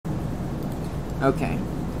Okay,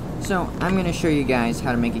 so I'm going to show you guys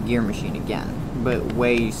how to make a gear machine again, but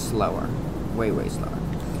way slower. Way slower.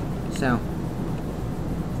 So,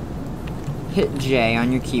 hit J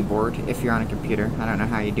on your keyboard if you're on a computer. I don't know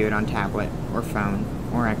how you do it on tablet, or phone,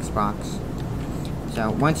 or Xbox. So,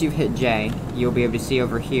 once you've hit J, you'll be able to see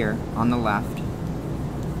over here on the left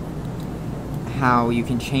how you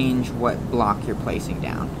can change what block you're placing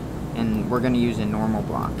down. And we're going to use a normal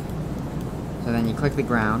block. So then you click the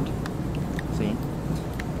ground, see?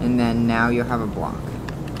 And then now you'll have a block.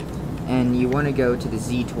 And you want to go to the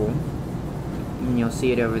Z tool, and you'll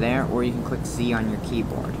see it over there, or you can click Z on your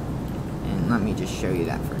keyboard. And let me just show you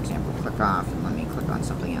that, for example. Click off, and let me click on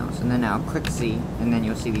something else. And then now click Z, and then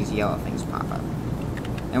you'll see these yellow things pop up.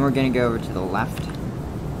 And we're going to go over to the left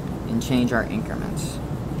and change our increments.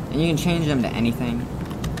 And you can change them to anything,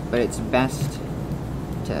 but it's best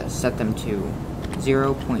to set them to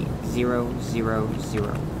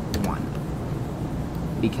 0.0001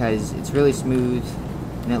 because it's really smooth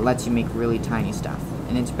and it lets you make really tiny stuff.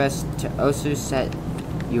 And it's best to also set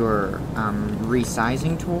your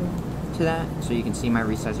resizing tool to that, so you can see my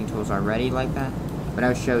resizing tool is already like that, but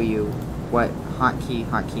I'll show you what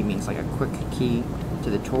hotkey means, like a quick key to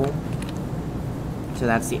the tool. So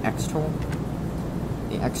that's the X tool.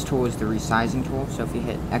 The X tool is the resizing tool, so if you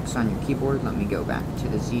hit X on your keyboard, let me go back to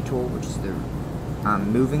the Z tool, which is the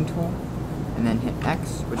moving tool, and then hit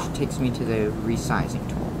X, which takes me to the resizing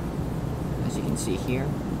tool. As you can see here,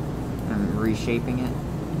 I'm reshaping it.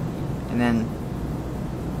 And then,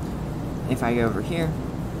 if I go over here,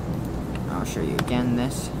 I'll show you again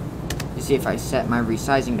this. You see if I set my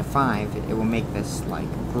resizing to 5, it will make this,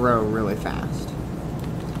 like, grow really fast.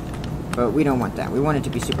 But we don't want that. We want it to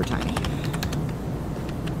be super tiny.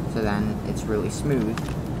 So then it's really smooth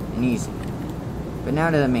and easy. But now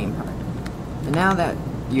to the main part. And now that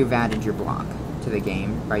you've added your block to the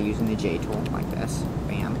game by using the J tool like this,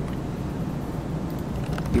 bam,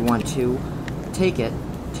 you want to take it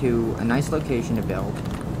to a nice location to build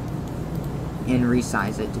and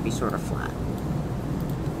resize it to be sort of flat.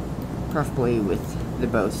 Preferably with the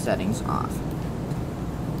both settings off.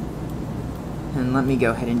 And let me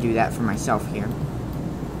go ahead and do that for myself here.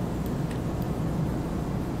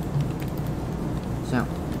 So,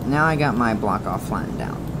 now I got my block all flattened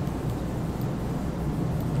out.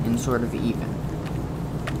 And sort of even.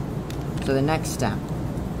 So the next step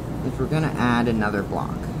is we're going to add another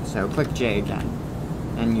block. So click J again,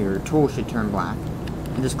 and your tool should turn black.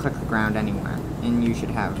 And just click the ground anywhere, and you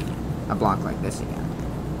should have a block like this again.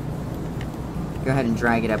 Go ahead and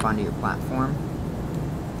drag it up onto your platform.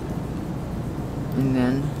 And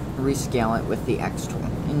then rescale it with the X tool.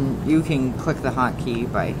 And you can click the hotkey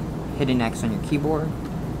by hitting X on your keyboard,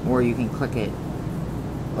 or you can click it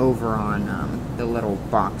over on the little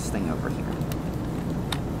box thing over here.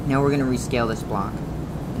 Now we're going to rescale this block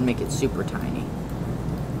and make it super tiny,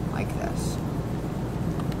 like this.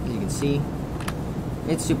 As you can see,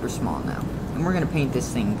 it's super small now. And we're going to paint this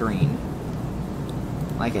thing green,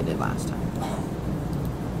 like I did last time.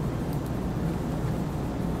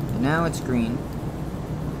 And now it's green,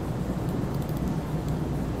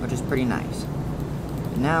 which is pretty nice.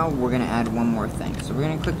 Now we're going to add one more thing. So we're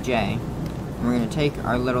going to click J, and we're going to take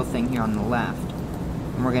our little thing here on the left,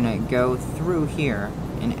 and we're going to go through here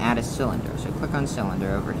and add a cylinder. So click on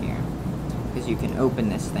cylinder over here, because you can open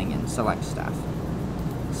this thing and select stuff.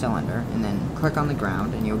 Cylinder, and then click on the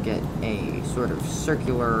ground, and you'll get a sort of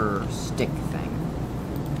circular stick thing.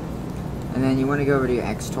 And then you want to go over to your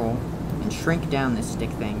X tool and shrink down this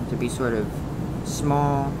stick thing to be sort of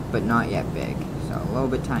small, but not yet big. So a little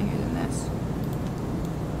bit tinier than this.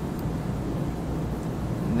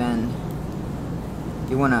 And then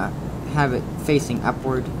you want to have it facing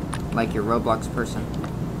upward, like your Roblox person.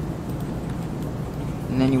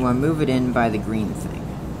 And then you want to move it in by the green thing.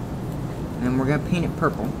 And then we're going to paint it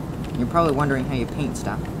purple. You're probably wondering how you paint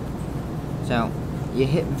stuff. So, you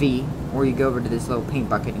hit V, or you go over to this little paint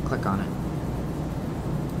bucket and click on it.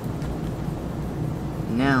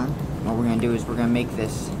 And now, what we're going to do is we're going to make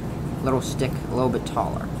this little stick a little bit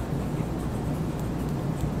taller.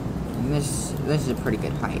 And this is a pretty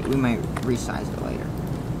good height. We might resize it later.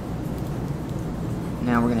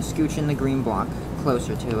 Now we're going to scooch in the green block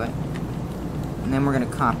closer to it. And then we're going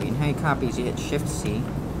to copy. And how you copy is you hit Shift-C.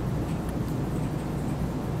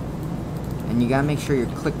 And you gotta make sure you're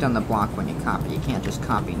clicked on the block when you copy. You can't just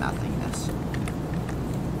copy nothingness.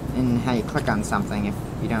 And how you click on something, if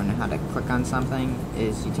you don't know how to click on something,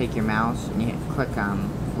 is you take your mouse and you hit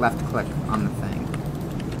left click on the thing.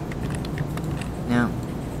 Now,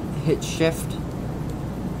 hit Shift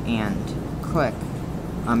and click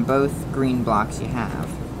on both green blocks you have,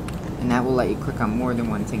 and that will let you click on more than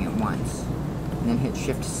one thing at once. and then hit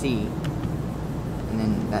Shift C, and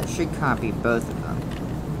then that should copy both of them.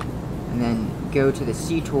 And then go to the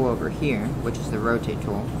C tool over here, which is the rotate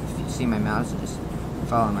tool. If you see my mouse, just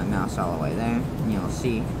follow my mouse all the way there, and you'll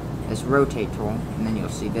see this rotate tool, and then you'll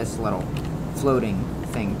see this little floating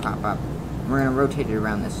thing pop up. We're going to rotate it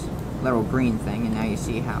around this little green thing, and now you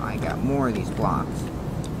see how I got more of these blocks.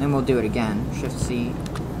 Then we'll do it again, Shift C,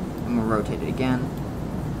 and we'll rotate it again,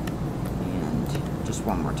 and just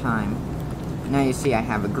one more time. Now you see I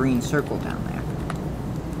have a green circle down there,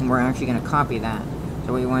 and we're actually going to copy that.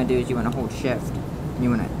 So what you want to do is you want to hold Shift, and you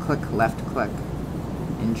want to click left click,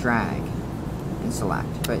 and drag, and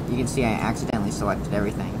select. But you can see I accidentally selected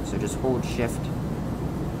everything, so just hold Shift,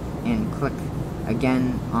 and click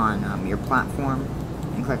again on your platform,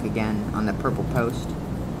 and click again on the purple post,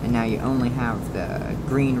 and now you only have the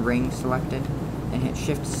green ring selected, and hit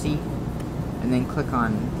Shift C, and then click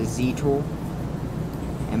on the Z tool,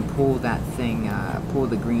 and pull that thing, pull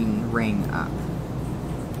the green ring up.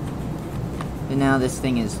 And now this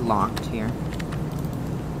thing is locked here.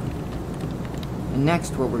 And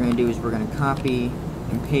next what we're going to do is we're going to copy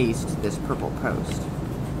and paste this purple post.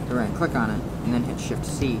 So we're going to click on it, and then hit Shift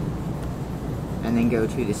C, and then go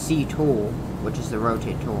to the C tool, which is the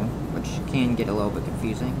rotate tool, which can get a little bit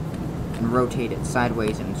confusing, and rotate it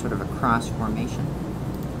sideways in sort of a cross formation.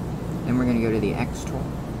 Then we're going to go to the X tool,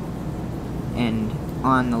 and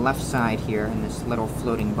on the left side here in this little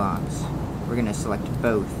floating box, we're going to select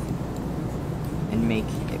both and make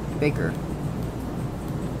it bigger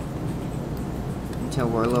until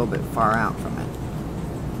we're a little bit far out from it.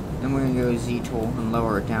 Then we're going to go to Z tool and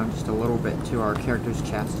lower it down just a little bit to our character's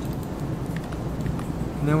chest.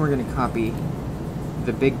 And then we're going to copy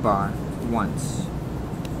the big bar once.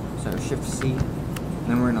 So Shift C, and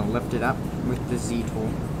then we're going to lift it up with the Z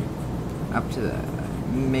tool up to the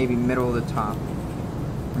maybe middle of the top.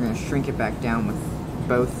 We're going to shrink it back down with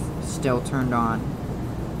both still turned on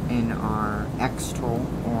in our X tool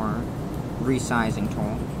or resizing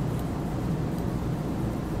tool.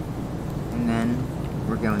 And then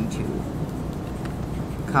we're going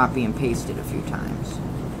to copy and paste it a few times,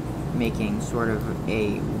 making sort of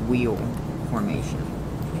a wheel formation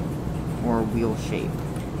or wheel shape.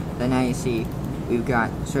 Then now you see we've got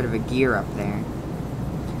sort of a gear up there,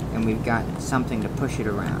 and we've got something to push it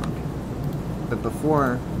around. But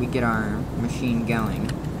before we get our machine going,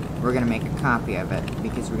 we're going to make a copy of it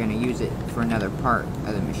because we're going to use it for another part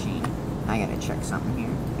of the machine. I got to check something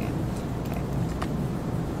here. Yeah.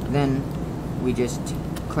 Okay. Then we just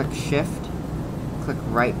click Shift, click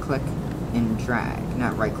right click, and drag.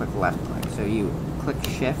 Not right click, left click. So you click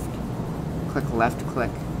Shift, click left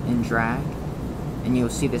click, and drag, and you'll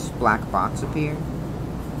see this black box appear,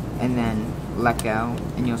 and then let go,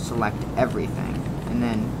 and you'll select everything, and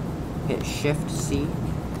then hit Shift C,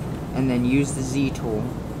 and then use the Z tool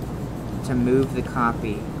to move the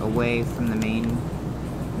copy away from the main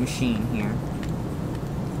machine here.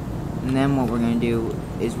 And then what we're going to do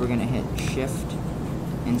is we're going to hit Shift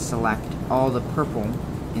and select all the purple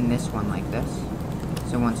in this one like this.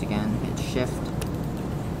 So once again, hit Shift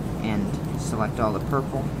and select all the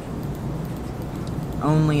purple.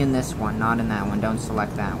 Only in this one, not in that one. Don't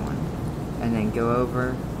select that one. And then go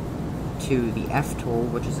over to the F tool,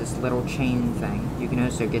 which is this little chain thing. You can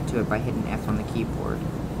also get to it by hitting F on the keyboard.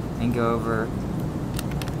 And go over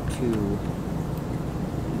to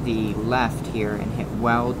the left here and hit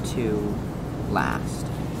Weld to Last.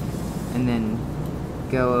 And then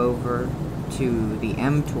go over to the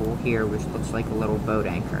M tool here, which looks like a little boat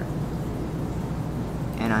anchor.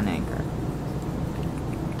 And unanchor.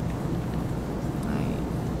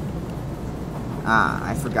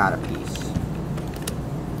 I forgot a piece.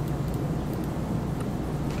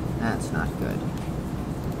 That's not good.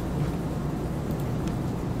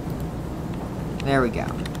 There we go.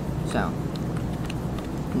 So,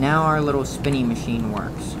 now our little spinny machine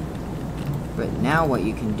works. But now what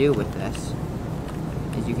you can do with this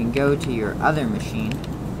is you can go to your other machine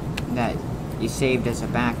that you saved as a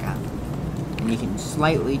backup, and you can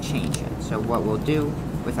slightly change it. So what we'll do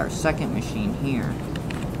with our second machine here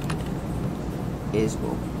is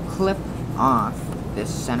we'll clip off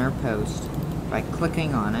this center post by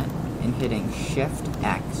clicking on it and hitting Shift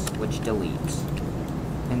X, which deletes.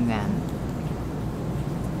 And then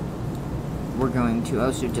we're going to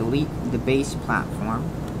also delete the base platform.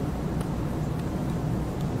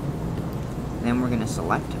 Then we're going to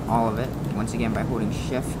select all of it, once again by holding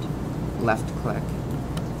Shift, left click.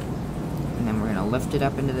 And then we're going to lift it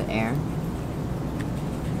up into the air.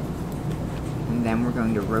 And then we're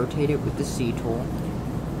going to rotate it with the C tool.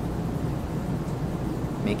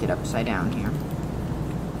 Make it upside down here.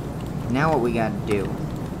 Now what we got to do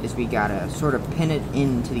is we gotta sort of pin it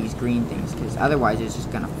into these green things, because otherwise it's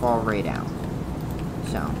just gonna fall right out.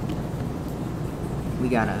 So we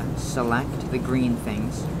gotta select the green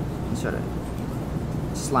things and sort of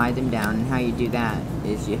slide them down, and how you do that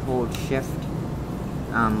is you hold shift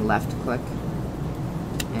left click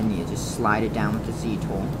and you just slide it down with the Z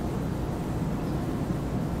tool.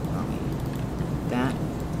 Okay. That.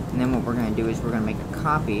 And then what we're going to do is we're going to make a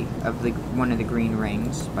copy of one of the green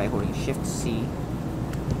rings by holding shift C,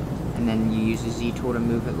 and then you use the Z tool to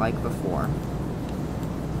move it like before.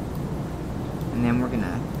 And then we're going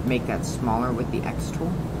to make that smaller with the X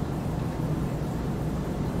tool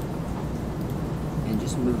and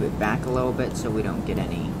just move it back a little bit so we don't get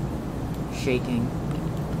any shaking.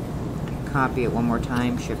 Copy it one more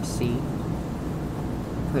time, shift C,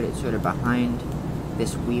 put it sort of behind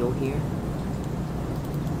this wheel here,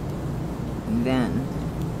 and then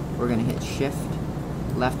we're going to hit shift,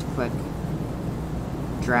 left click,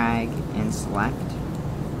 drag, and select,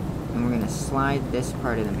 and we're going to slide this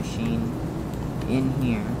part of the machine in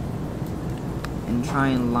here and try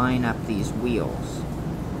and line up these wheels,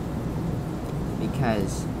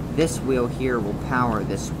 because this wheel here will power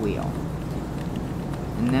this wheel.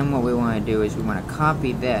 And then what we want to do is we want to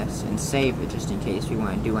copy this and save it just in case we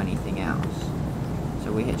want to do anything else.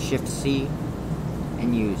 So we hit shift C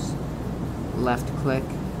and use left click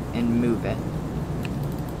and move it.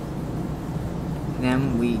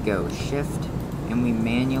 Then we go shift and we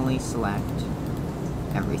manually select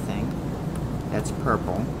everything that's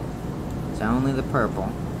purple. So only the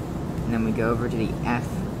purple. And then we go over to the F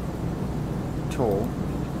tool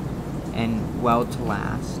and weld to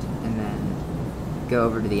last, and then go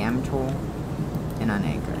over to the M tool and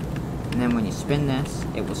unanchor. And then when you spin this,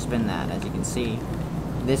 it will spin that. As you can see,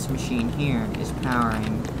 this machine here is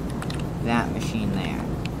powering that machine there.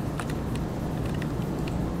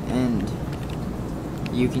 And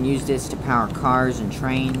you can use this to power cars and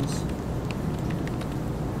trains.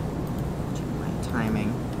 Check my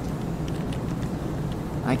timing.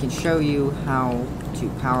 I can show you how to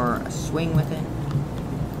power a swing with it,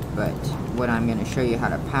 but what I'm going to show you how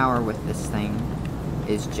to power with this thing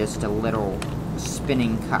is just a little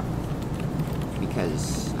spinning cup,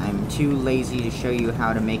 because I'm too lazy to show you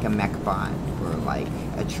how to make a mech bot or like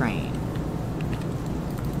a train.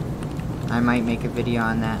 I might make a video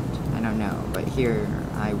on that, I don't know, but here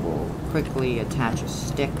I will quickly attach a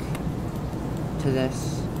stick to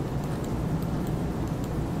this.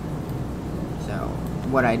 So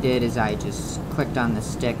what I did is I just clicked on the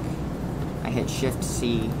stick, I hit shift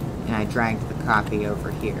C, and I dragged the copy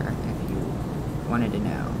over here, if you wanted to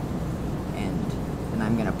know. And then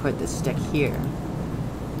I'm gonna put the stick here,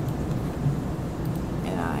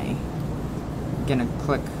 and I'm gonna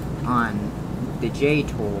click on the J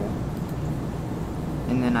tool,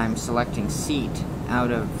 and then I'm selecting seat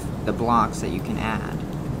out of the blocks that you can add.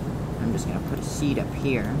 I'm just gonna put a seat up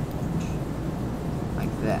here,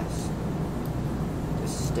 like this.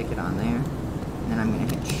 Just stick it on there, and then I'm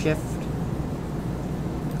gonna hit shift,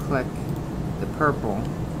 click the purple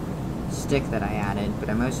stick that I added, but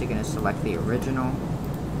I'm mostly going to select the original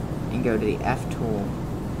and go to the F tool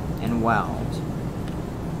and weld,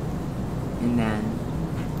 and then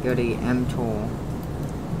go to the M tool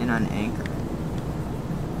and unanchor.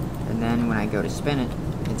 And then when I go to spin it,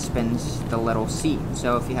 it spins the little seat.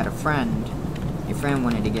 So if you had a friend, your friend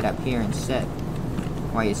wanted to get up here and sit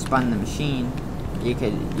while you spun the machine, you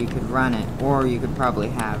could run it, or you could probably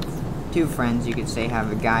have two friends. You could say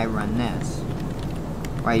have a guy run this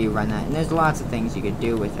while you run that, and there's lots of things you could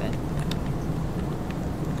do with it,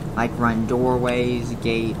 like run doorways,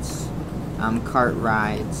 gates, cart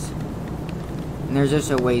rides, and there's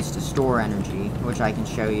also ways to store energy, which I can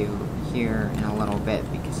show you here in a little bit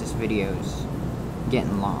because this video's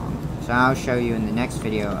getting long. So I'll show you in the next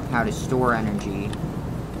video of how to store energy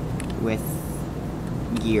with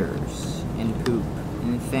gears and poop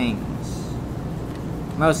and things,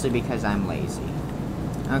 mostly because I'm lazy.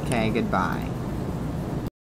 Okay, goodbye.